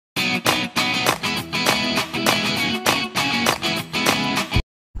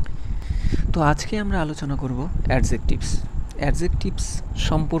তো আজকে আমরা আলোচনা করব অ্যাডজেক্টিভস। অ্যাডজেক্টিভস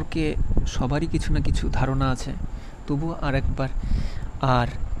সম্পর্কে সবারই কিছু না কিছু ধারণা আছে, তবুও আরেকবার। আর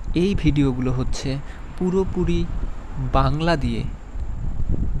এই ভিডিওগুলো হচ্ছে পুরোপুরি বাংলা দিয়ে,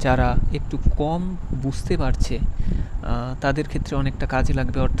 যারা একটু কম বুঝতে পারছে তাদের ক্ষেত্রে অনেকটা কাজে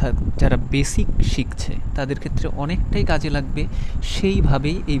লাগবে, অর্থাৎ যারা বেসিক শিখছে তাদের ক্ষেত্রে অনেকটাই কাজে লাগবে,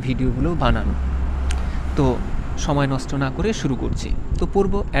 সেইভাবেই এই ভিডিওগুলো বানানো। তো সময় নষ্ট না করে শুরু করছি। তো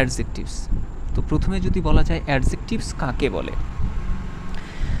পড়ব অ্যাডজেক্টিভস। তো প্রথমে যদি বলা যায় অ্যাডজেক্টিভস কাকে বলে,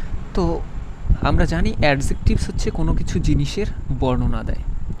 তো আমরা জানি অ্যাডজেক্টিভস হচ্ছে কোনো কিছু জিনিসের বর্ণনা দেয়।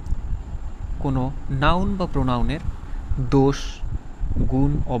 কোনো নাউন বা প্রোনাউনের দোষ,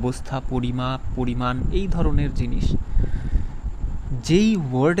 গুণ, অবস্থা, পরিমাপ, পরিমাণ, এই ধরনের জিনিস যেই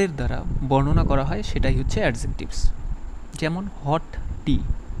ওয়ার্ডের দ্বারা বর্ণনা করা হয় সেটাই হচ্ছে অ্যাডজেক্টিভস। যেমন হট টি,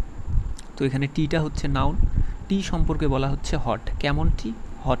 তো এখানে টিটা হচ্ছে নাউন, টি সম্পর্কে বলা হচ্ছে হট। কেমন টি?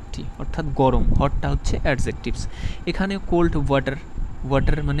 হট টি, অর্থাৎ গরম। হটটা হচ্ছে অ্যাডজেক্টিভস। এখানে কোল্ড ওয়াটার,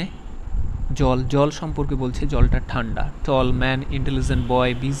 ওয়াটার মানে জল, জল সম্পর্কে বলছে জলটা ঠান্ডা। টল ম্যান, ইন্টেলিজেন্ট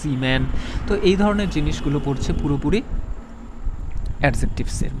বয়, বিজি ম্যান, তো এই ধরনের জিনিসগুলো পড়ছে পুরোপুরি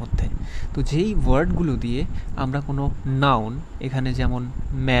অ্যাডজেক্টিভসের মধ্যে। তো যেই ওয়ার্ডগুলো দিয়ে আমরা কোনো নাউন, এখানে যেমন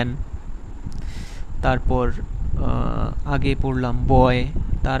ম্যান, তারপর আগে পড়লাম বয়,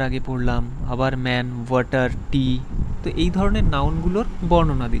 তার আগে পড়লাম আবার ম্যান, ওয়াটার, টি, তো এই ধরনের নাউনগুলোর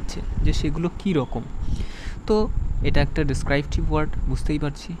বর্ণনা দিচ্ছে যে সেগুলো কী রকম। তো এটা একটা ডেসক্রাইপটিভ ওয়ার্ড, বুঝতেই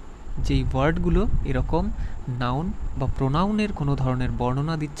পারছি। যেই ওয়ার্ডগুলো এরকম নাউন বা প্রোনাউনের কোনো ধরনের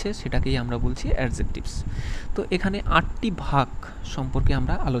বর্ণনা দিচ্ছে সেটাকেই আমরা বলছি অ্যাডজেক্টিভস। তো এখানে 8টি ভাগ সম্পর্কে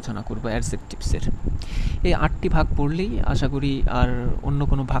আমরা আলোচনা করব অ্যাডজেক্টিভসের। এই 8টি ভাগ পড়লেই আশা করি আর অন্য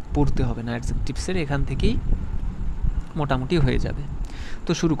কোনো ভাগ পড়তে হবে না অ্যাডজেক্টিভসের, এখান থেকেই মোটামুটি হয়ে যাবে।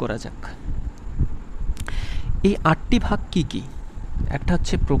 তো শুরু করা যাক। এই 8টি ভাগ কি কি? একটা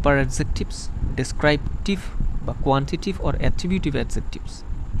হচ্ছে প্রপার অ্যাডজেক্টিভস, ডেসক্রাইপটিভ বা কোয়ান্টিটিভ অর অ্যাট্রিবিউটিভ অ্যাডজেক্টিভস,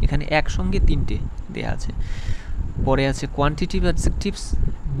 এখানে একসঙ্গে 3টে দেয়া আছে। পরে আছে quantitative adjectives,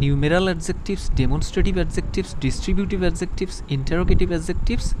 numeral adjectives, demonstrative adjectives, distributive adjectives, interrogative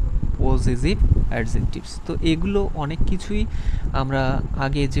adjectives, possessive adjectives. তো এগুলো অনেক কিছুই আমরা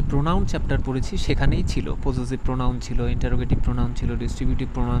আগে যে প্রোনাউন চ্যাপ্টার পড়েছি সেখানেই ছিল। পজেসিভ প্রোনাউন ছিল, ইন্টারোগেটিভ প্রোনাউন ছিল, ডিস্ট্রিবিউটিভ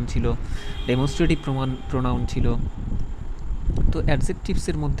প্রোনাউন ছিল, ডেমনস্ট্রেটিভ প্রোনাউন ছিল। তো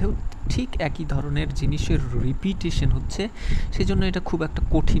অ্যাডজেক্টিভসের মধ্যেও ঠিক একই ধরনের জিনিসের রিপিটেশন হচ্ছে, সেজন্য এটা খুব একটা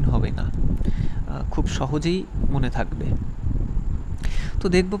কঠিন হবে না, খুব সহজেই মনে থাকবে। তো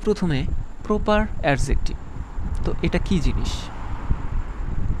দেখব প্রথমে প্রপার অ্যাডজেক্টিভ। তো এটা কি জিনিস?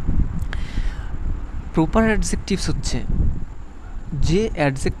 প্রপার অ্যাডজেক্টিভস হচ্ছে যে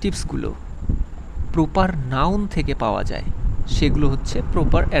অ্যাডজেক্টিভসগুলো প্রপার নাউন থেকে পাওয়া যায় সেগুলো হচ্ছে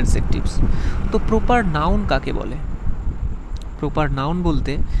প্রপার অ্যাডজেক্টিভস। তো প্রপার নাউন কাকে বলে? প্রপার নাউন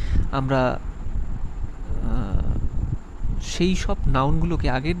বলতে আমরা সেই সব নাউনগুলোকে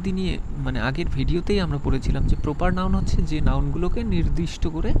আগের দিনে মানে আগের ভিডিওতেই আমরা পড়েছিলাম যে প্রপার নাউন হচ্ছে যে নাউনগুলোকে নির্দিষ্ট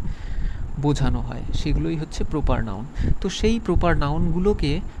করে বোঝানো হয়, সেগুলোই হচ্ছে প্রপার নাউন। তো সেই প্রপার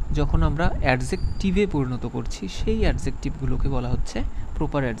নাউনগুলোকে যখন আমরা অ্যাডজেক্টিভে পরিণত করছি সেই অ্যাডজেক্টিভগুলোকে বলা হচ্ছে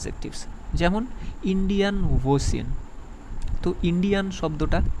প্রপার অ্যাডজেক্টিভস। যেমন ইন্ডিয়ান ওশেন, তো ইন্ডিয়ান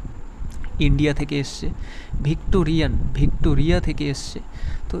শব্দটা ইন্ডিয়া থেকে এসছে। ভিক্টোরিয়ান, ভিক্টোরিয়া থেকে এসছে।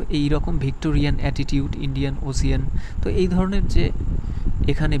 তো এই রকম ভিক্টোরিয়ান অ্যাটিটিউড, ইন্ডিয়ান ওশিয়ান, তো এই ধরনের যে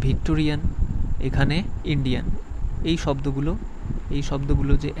এখানে ভিক্টোরিয়ান, এখানে ইন্ডিয়ান, এই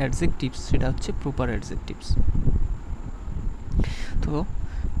শব্দগুলো যে অ্যাডজেক্টিভস সেটা হচ্ছে প্রপার অ্যাডজেক্টিভস। তো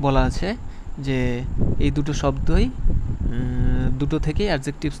বলা আছে যে এই দুটো শব্দই দুটো থেকে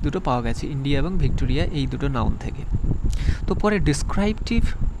অ্যাডজেক্টিভস দুটো পাওয়া গেছে, ইন্ডিয়া এবং ভিক্টোরিয়া, এই দুটো নাউন থেকে। তো পরে ডেসক্রাইপটিভ,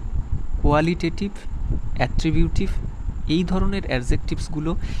 কোয়ালিটেটিভ, অ্যাট্রিবিউটিভ, এই ধরনের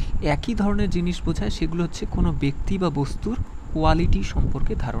অ্যাডজেক্টিভসগুলো একই ধরনের জিনিস বোঝায়। সেগুলো হচ্ছে কোনো ব্যক্তি বা বস্তুর কোয়ালিটি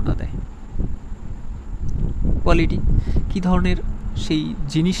সম্পর্কে ধারণা দেয়। কোয়ালিটি কী ধরনের, সেই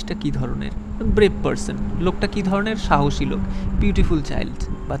জিনিসটা কী ধরনের। ব্রেভ পারসন, লোকটা কী ধরনের, সাহসী লোক। বিউটিফুল চাইল্ড,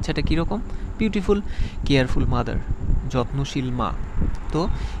 বাচ্চাটা কীরকম, বিউটিফুল। কেয়ারফুল মাদার, যত্নশীল মা। তো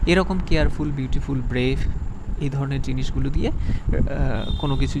এরকম কেয়ারফুল, বিউটিফুল, ব্রেভ, এই ধরনের জিনিসগুলো দিয়ে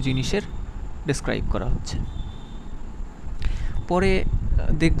কোনো কিছু জিনিসের ডেসক্রাইব করা হচ্ছে। পরে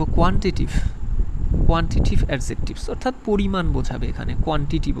দেখব কোয়ান্টিটিভ, কোয়ান্টিটিভ অ্যাডজেক্টিভস, অর্থাৎ পরিমাণ বোঝাবে, এখানে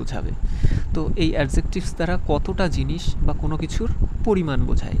কোয়ান্টিটি বোঝাবে। তো এই অ্যাডজেক্টিভস দ্বারা কতটা জিনিস বা কোনো কিছুর পরিমাণ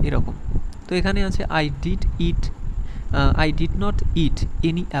বোঝায় এরকম। তো এখানে আছে I did not it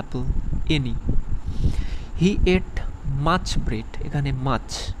any Apple, any. He at much bread, এখানে মাচ।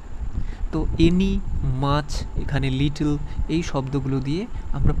 তো এনি, মাছ, এখানে লিটল, এই শব্দগুলো দিয়ে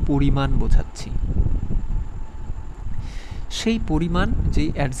আমরা পরিমাণ বোঝাচ্ছি। সেই পরিমাণ যেই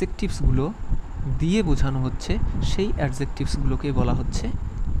অ্যাডজেক্টিভসগুলো দিয়ে বোঝানো হচ্ছে সেই অ্যাডজেক্টিভসগুলোকে বলা হচ্ছে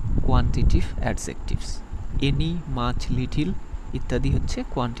quantitative adjectives. Any, much, little ইত্যাদি হচ্ছে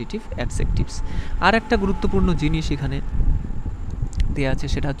কোয়ান্টিটিভ অ্যাডজেক্টিভস। আর একটা গুরুত্বপূর্ণ জিনিস এখানে দেওয়া আছে,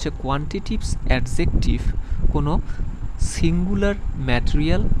 সেটা হচ্ছে কোয়ান্টিটিভস অ্যাডজেক্টিভ কোনো সিঙ্গুলার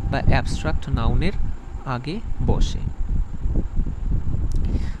ম্যাটেরিয়াল বা অ্যাবস্ট্রাক্ট নাউনের আগে বসে।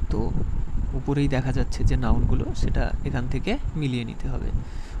 তো উপরেই দেখা যাচ্ছে যে নাউনগুলো, সেটা এখান থেকে মিলিয়ে নিতে হবে,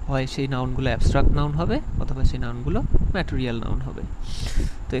 হয় সেই নাউনগুলো অ্যাবস্ট্রাক্ট নাউন হবে অথবা সেই নাউনগুলো ম্যাটেরিয়াল নাউন হবে।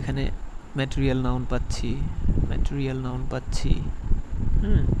 তো এখানে ম্যাটেরিয়াল নাউন পাচ্ছি।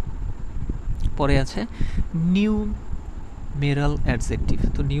 পরে আছে নিউমেরাল অ্যাডজেক্টিভ।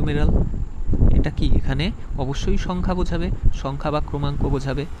 তো নিউমেরাল এটা কি? এখানে অবশ্যই সংখ্যা বোঝাবে, সংখ্যা বা ক্রমাঙ্ক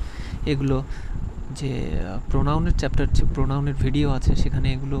বোঝাবে। এগুলো যে প্রোনাউনের চ্যাপ্টার, প্রোনাউনের ভিডিও আছে, সেখানে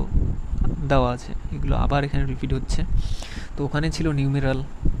এগুলো দেওয়া আছে, এগুলো আবার এখানে রিপিট হচ্ছে। তো ওখানে ছিল নিউমেরাল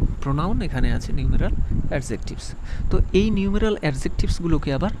প্রোনাউন, এখানে আছে নিউমেরাল অ্যাডজেক্টিভস। তো এই নিউমেরাল অ্যাডজেক্টিভসগুলোকে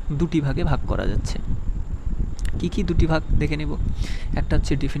আবার দুটি ভাগে ভাগ করা যাচ্ছে। কি কি দুটি ভাগ দেখে নেব। একটা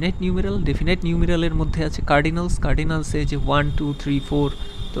হচ্ছে ডেফিনাইট নিউমেরাল। ডেফিনাইট নিউমেরালের মধ্যে আছে কার্ডিনালস। কার্ডিনালসে যে 1 2 3 4,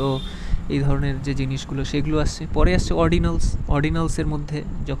 তো এই ধরনের যে জিনিসগুলো সেগুলো আসছে। পরে আসছে অর্ডিনালস। অর্ডিনালসের মধ্যে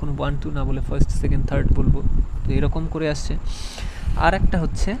যখন 1 2 না বলে ফার্স্ট সেকেন্ড থার্ড বলবো, তো এরকম করে আসছে। আর একটা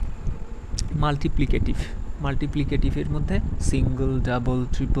হচ্ছে মাল্টিপ্লিকেটিভ। মাল্টিপ্লিকেটিভের মধ্যে সিঙ্গল, ডাবল,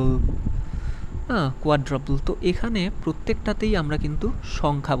 ট্রিপল, কোয়াড্রাপল। তো এখানে প্রত্যেকটাতেই আমরা কিন্তু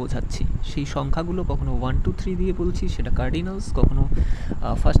সংখ্যা বোঝাচ্ছি। সেই সংখ্যাগুলো কখনো 1 2 3 দিয়ে বলছি, সেটা কার্ডিনালস, কখনো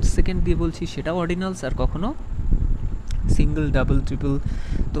ফার্স্ট সেকেন্ড দিয়ে বলছি, সেটা অর্ডিনালস, আর কখনো সিঙ্গল, ডাবল, ট্রিপল,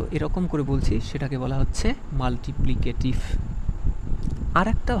 তো এরকম করে বলছি, সেটাকে বলা হচ্ছে মাল্টিপ্লিকেটিভ। আর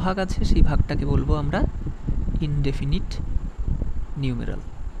একটা ভাগ আছে, সেই ভাগটাকে বলবো আমরা ইনডেফিনিট নিউমেরাল।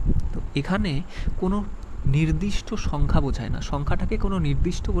 তো এখানে কোনো নির্দিষ্ট সংখ্যা বোঝায় না, সংখ্যাটাকে কোনো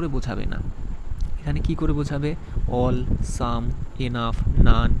নির্দিষ্ট করে বোঝাবে না। এখানে কি করে বোঝাবে? অল, সাম, এনাফ,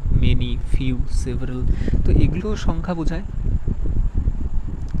 নান, মেনি, ফিউ, সেভারাল, তো এগুলো সংখ্যা বোঝায়।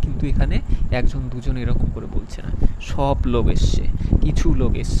 কিন্তু এখানে একজন দুজন এরকম করে বলছে না। সব লোক এসছে, কিছু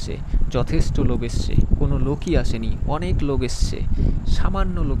লোক এসছে, যথেষ্ট লোক এসছে, কোনো লোকই আসেনি, অনেক লোক এসছে,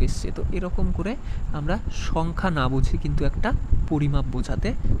 সামান্য লোক এসছে। তো এরকম করে আমরা সংখ্যা না বুঝি কিন্তু একটা পরিমাপ বোঝাতে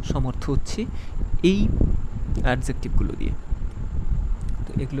সমর্থ হচ্ছি এই অ্যাডজেক্টিভগুলো দিয়ে।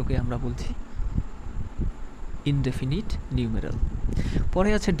 তো এগুলোকে আমরা বলছি ইনডেফিনিট নিউমেরাল। পরে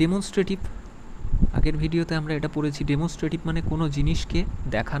আছে ডেমনস্ট্রেটিভ। আগের ভিডিওতে আমরা এটা পড়েছি। ডেমনস্ট্রেটিভ মানে কোনো জিনিসকে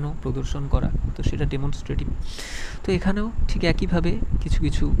দেখানো, প্রদর্শন করা, তো সেটা ডেমনস্ট্রেটিভ। তো এখানেও ঠিক একইভাবে কিছু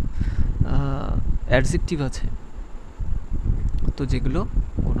কিছু অ্যাডজেক্টিভ আছে, তো যেগুলো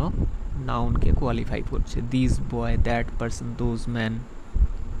কোনো নাউনকে কোয়ালিফাই করছে। This boy, that person, those man,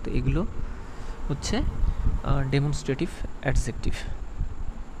 তো এগুলো হচ্ছে ডেমনস্ট্রেটিভ অ্যাডজেক্টিভ।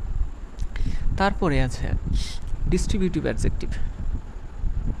 তারপরে আছে ডিস্ট্রিবিউটিভ অ্যাডজেক্টিভ।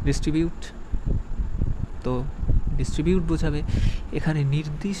 ডিস্ট্রিবিউট, তো ডিস্ট্রিবিউট বোঝাবে এখানে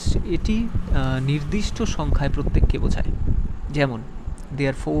এটি নির্দিষ্ট সংখ্যায় প্রত্যেককে বোঝায়। যেমন দে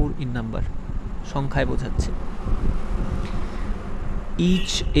আর 4 ইন নাম্বার, সংখ্যায় বোঝাচ্ছে। ইচ,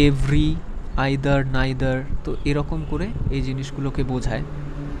 এভরি, আইদার, নাইদার, তো এরকম করে এই জিনিসগুলোকে বোঝায়।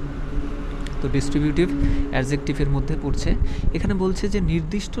 তো ডিস্ট্রিবিউটিভ অ্যাডজেক্টিভের মধ্যে পড়ছে। এখানে বলছে যে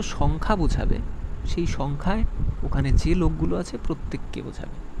নির্দিষ্ট সংখ্যা বোঝাবে, সেই সংখ্যায় ওখানে যে লোকগুলো আছে প্রত্যেককে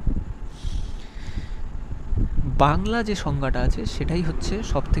বোঝাবে। বাংলা যে সংজ্ঞাটা আছে সেটাই হচ্ছে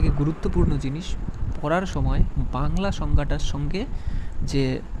সবথেকে গুরুত্বপূর্ণ জিনিস। পড়ার সময় বাংলা সংজ্ঞাটার সঙ্গে যে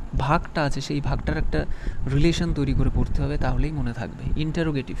ভাগটা আছে সেই ভাগটার একটা রিলেশন তৈরি করে পড়তে হবে, তাহলেই মনে থাকবে।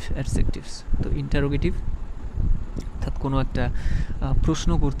 ইন্টারোগেটিভ অ্যাডজেক্টিভস, তো ইন্টারোগেটিভ অর্থাৎ কোনো একটা প্রশ্ন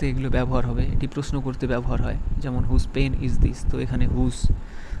করতে এগুলো ব্যবহার হবে। এটি প্রশ্ন করতে ব্যবহার হয়, যেমন হুজ পেন ইজ দিস, তো এখানে whose.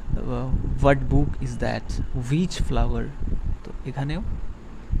 What book is that, which flower, তো এখানেও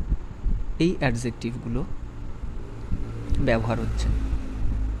এই অ্যাডজেক্টিভগুলো ব্যবহার হচ্ছে।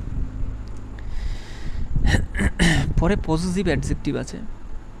 পরে পজিটিভ অ্যাডজেক্টিভ আছে।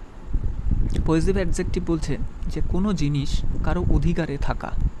 পজিটিভ অ্যাডজেক্টিভ বলছে যে কোনো জিনিস কারো অধিকারে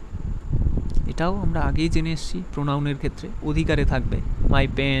থাকা। এটাও আমরা আগেই জেনে এসেছি প্রোনাউনের ক্ষেত্রে, অধিকারে থাকবে। মাই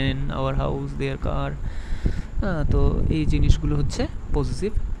পেন, আওয়ার হাউস, দেয়ার কার, তো এই জিনিসগুলো হচ্ছে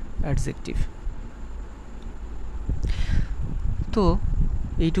পজিটিভ অ্যাডজেক্টিভ। তো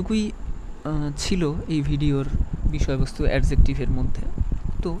এইটুকুই ছিল এই ভিডিওর বিষয়বস্তু অ্যাডজেক্টিভের মধ্যে।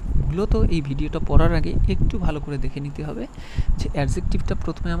 তো মূলত এই ভিডিওটা পড়ার আগে একটু ভালো করে দেখে নিতে হবে যে অ্যাডজেক্টিভটা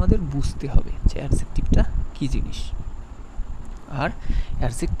প্রথমে আমাদের বুঝতে হবে যে অ্যাডজেক্টিভটা কী জিনিস। আর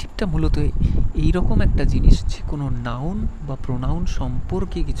অ্যাডজেক্টিভটা মূলত এইরকম একটা জিনিস যে কোনো নাউন বা প্রোনাউন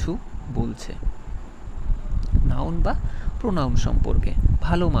সম্পর্কে কিছু বলছে, নাউন বা প্রোনাউন সম্পর্কে।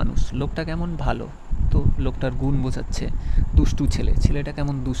 ভালো মানুষ, লোকটা কেমন ভালো, তো লোকটার গুণ বোঝাচ্ছে। দুষ্টু ছেলে, ছেলেটা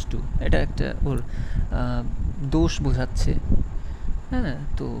কেমন দুষ্টু, এটা একটা ওর দোষ বোঝাচ্ছে। হ্যাঁ,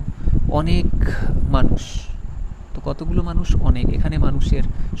 তো অনেক মানুষ, তো কতগুলো মানুষ, অনেক, এখানে মানুষের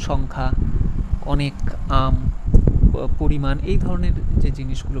সংখ্যা, অনেক, আম, পরিমাণ, এই ধরনের যে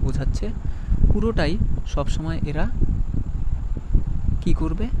জিনিসগুলো বোঝাচ্ছে পুরোটাই সবসময় এরা কি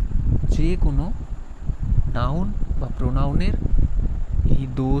করবে, যে কোনো নাউন বা প্রোনাউনের এই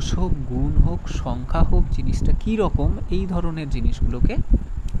দোষ হোক, গুণ হোক, সংখ্যা হোক, জিনিসটা কী রকম, এই ধরনের জিনিসগুলোকে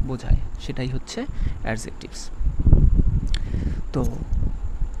বোঝায়, সেটাই হচ্ছে অ্যাডজেক্টিভস। তো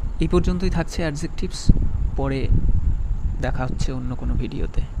এই পর্যন্তই থাকছে অ্যাডজেক্টিভস। পরে দেখা হচ্ছে অন্য কোনো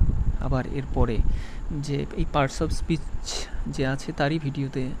ভিডিওতে। আবার এরপরে যে এই পার্টস অফ স্পিচ যে আছে তারই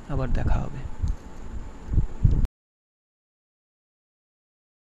ভিডিওতে আবার দেখা হবে।